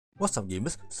What's up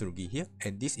gamers, Surugi here,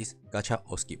 and this is Gacha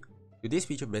or Skip. Today's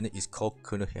feature banner is called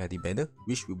Kernel Headhunting banner,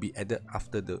 which will be added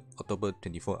after the October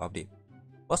 24 update.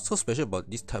 What's so special about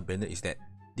this type banner is that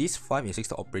these 5 and 6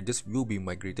 star operators will be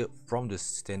migrated from the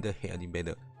standard headhunting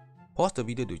banner. Pause the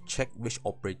video to check which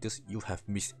operators you have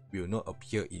missed will not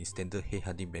appear in standard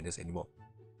headhunting banners anymore.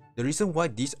 The reason why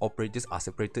these operators are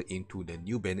separated into the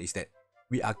new banner is that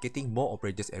we are getting more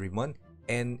operators every month,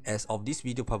 and as of this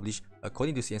video published,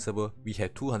 according to CN server, we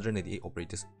have 298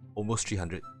 operators, almost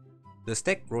 300. The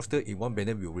stack roster in one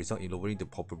banner will result in lowering the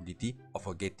probability of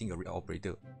getting a real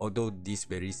operator, although this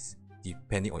varies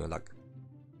depending on your luck.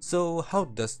 So how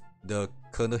does the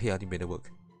Kernel Headhunting banner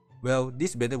work? Well,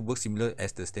 this banner works similar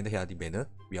as the standard headhunting banner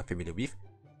we are familiar with,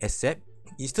 except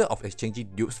instead of exchanging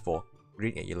dupes for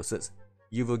green and yellow certs,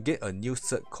 you will get a new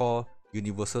cert called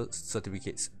universal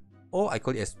certificates, or I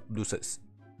call it as blue certs.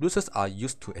 Blue certs are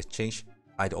used to exchange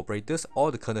either operators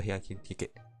or the Kernel Headhunting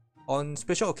ticket. On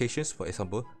special occasions, for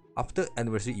example, after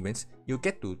anniversary events, you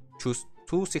get to choose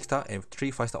 2 6-star and 3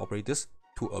 5-star operators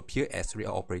to appear as real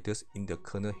operators in the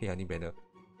Kernel Headhunting banner.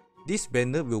 This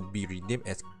banner will be renamed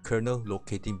as Kernel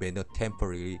Locating banner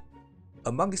temporarily.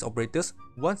 Among these operators,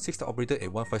 1 6-star operator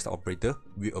and 1 5-star operator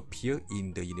will appear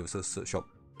in the universal search shop,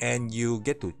 and you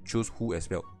get to choose who as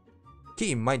well.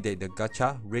 Keep in mind that the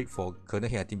gacha rate for Kernel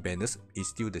Headhunting banners is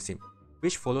still the same,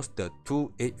 which follows the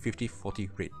 2, 8, 50, 40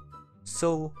 rate.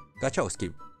 So, gacha or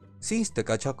skip? Since the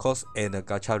gacha cost and the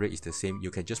gacha rate is the same,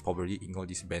 you can just probably ignore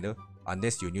this banner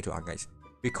unless you're new to Arknights,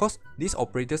 because these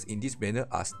operators in this banner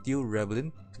are still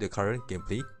relevant to the current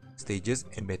gameplay, stages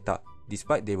and meta,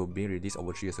 despite they were being released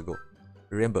over 3 years ago.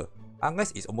 Remember,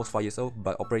 Arknights is almost 5 years old,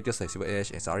 but operators like Silver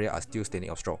Ash and Zarya are still standing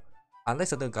up strong. Unlike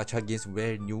certain gacha games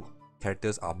where new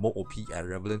characters are more OP and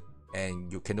relevant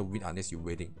and you cannot win unless you're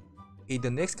waiting. In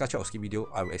the next gacha or skip video,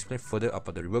 I will explain further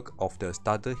about the rework of the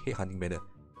starter headhunting banner.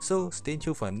 So stay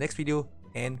tuned for the next video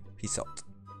and peace out.